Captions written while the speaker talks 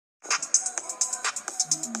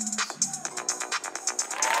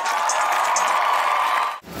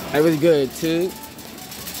It was good too.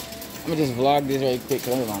 I'm gonna just vlog this right quick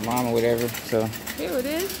because I'm with my mom or whatever. So here it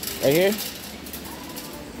is. Right here.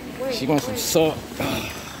 Wait, she wants some salt.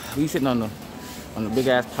 We sitting on the big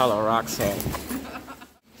ass pile of rock salt.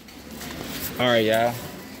 All right, y'all.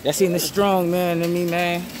 Y'all seen the strong man in me,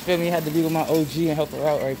 man. Feel me? Had to be with my OG and help her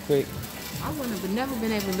out right quick. I wouldn't have never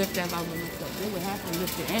been able to lift that if I would lift up. They would have to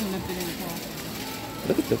lift it and lift it in the car.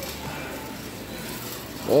 Look at the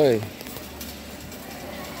boy.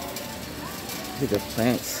 Look at the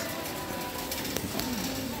plants.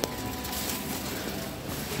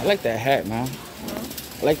 I like that hat, man.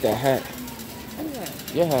 I like that hat. What's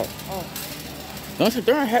that? Your hat. Oh. Don't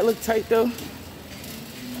her hat look tight though?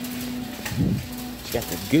 She got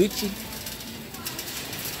the Gucci.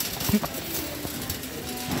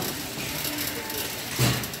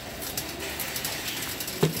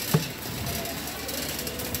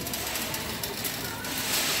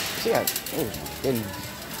 She got, oh my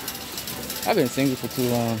goodness. I've been single for too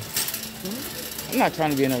long. I'm not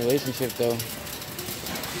trying to be in a relationship though.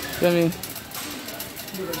 Feel me?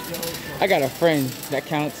 I got a friend that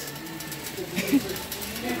counts.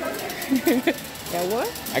 That what?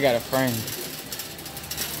 I got a friend.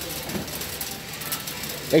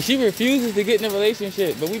 Like she refuses to get in a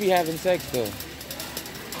relationship, but we be having sex though.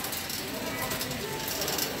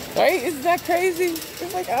 Right? Isn't that crazy?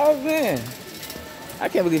 It's like, oh man. I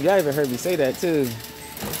can't believe y'all even heard me say that too.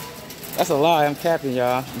 That's a lie. I'm capping,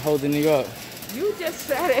 y'all. I'm holding New York. You just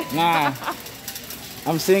said it. Nah.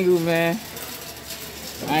 I'm single, man.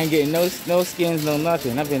 I ain't getting no skins, no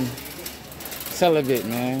nothing. I've been celibate,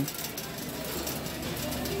 man.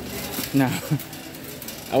 Nah.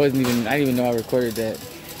 I didn't even know I recorded that.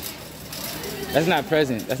 That's not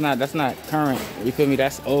present. That's not current. You feel me?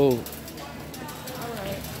 That's old.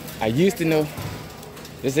 Alright. I used to know.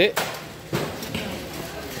 Is it?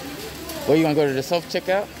 Where you gonna go to the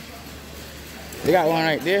self-checkout? They got one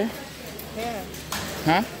right there. Yeah.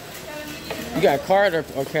 Huh? You got card or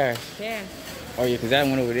cash? Yeah. Oh yeah, cause that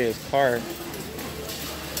one over there is card.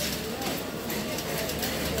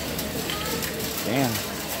 Damn.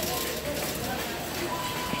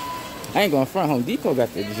 I ain't going front. Home Depot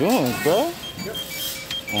got the joints, bro.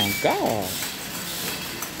 Oh God.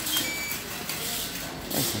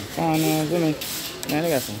 Got some fine ass women. Man, they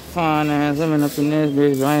got some fine ass women up in this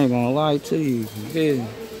bitch. I ain't gonna lie to you. Yeah.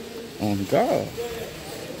 Oh God.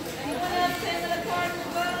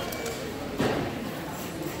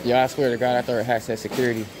 Yo, I swear to God, I thought it had said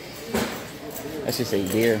security. That should say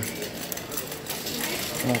deer. I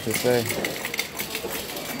don't know what to say.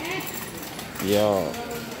 Yo.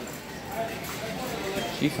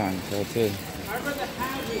 She fine as hell too.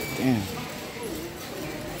 Damn.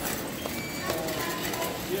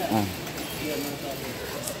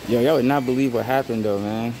 Yo, y'all would not believe what happened though,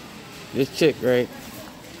 man. This chick, right?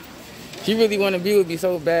 She really wanted to be with me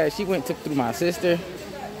so bad. She went through my sister.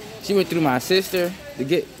 She went through my sister to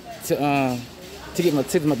get to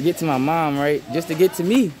my mom, right? Just to get to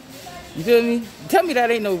me. You feel me? Tell me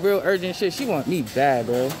that ain't no real urgent shit. She want me bad,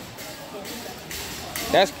 bro.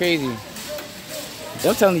 That's crazy.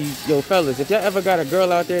 I'm telling you, yo, fellas, if y'all ever got a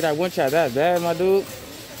girl out there that wants y'all that bad, my dude,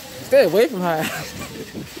 stay away from her.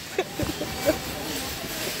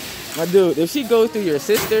 My dude, if she goes through your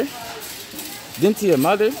sister, then to your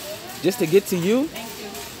mother, just to get to you,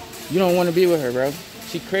 you don't want to be with her, bro.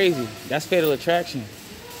 She crazy. That's fatal attraction.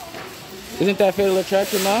 Isn't that fatal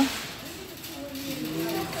attraction, Mom?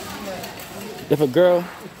 If a girl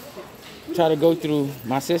try to go through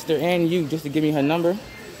my sister and you just to give me her number,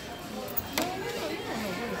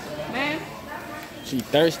 Man. she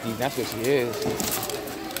thirsty. That's what she is.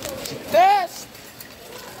 She thirsty.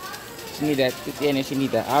 She need that. Tiene, she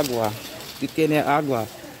need that agua. Si tiene agua.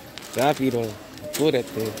 Rápido. Apúrate,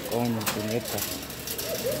 coño, puñeta.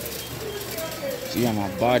 She on my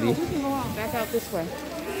body. We can go on back out this way.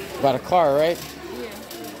 By the car, right? Yeah,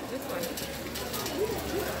 this way.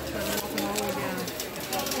 Walking all the way down.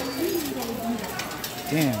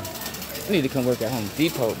 Damn. I need to come work at Home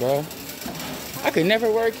Depot, bro. I could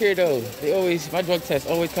never work here though. My drug tests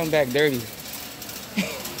always come back dirty.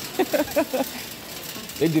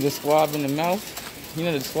 They do the swab in the mouth. You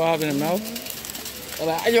know the swab in the mouth?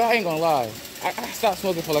 Like, yo, I ain't gonna lie. I stopped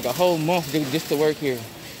smoking for like a whole month just to work here.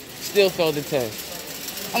 Still failed the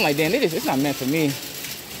test. I'm like, damn, it's not meant for me.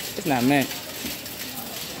 It's not meant.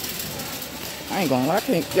 I ain't gonna lie.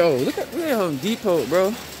 We're at Home Depot, bro.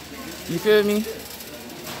 You feel me?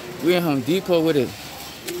 We're at Home Depot with it.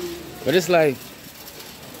 But it's like,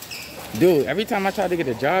 dude, every time I try to get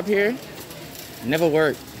a job here, it never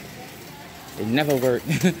worked. It never worked.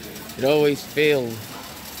 It always failed.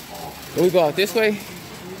 Can we go out this way?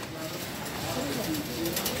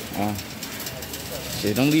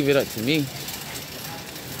 Shit, don't leave it up to me.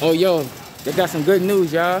 Oh, yo, they got some good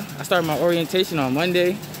news, y'all. I started my orientation on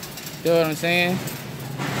Monday. You know what I'm saying?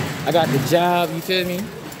 I got the job, you feel me?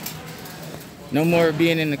 No more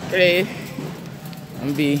being in the crib.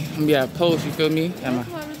 I'm gonna be at post, you feel me?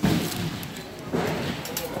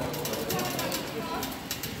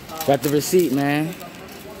 Got the receipt, man.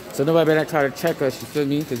 So nobody better try to check us, you feel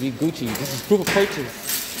me? Because we Gucci. This is proof of purchase.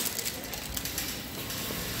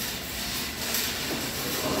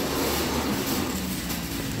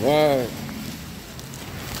 Wow.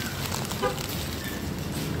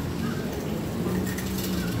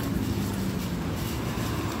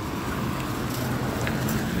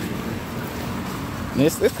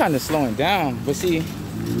 It's kind of slowing down, but see,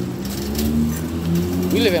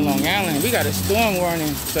 we live in Long Island. We got a storm warning,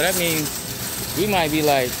 so that means we might be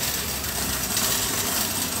like,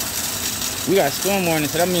 we got a storm warning,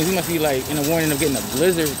 so that means we must be like in a warning of getting a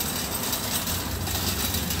blizzard.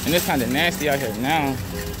 And it's kind of nasty out here now.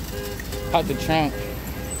 Out the trunk.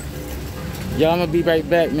 Y'all, I'm gonna be right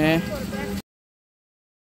back, man.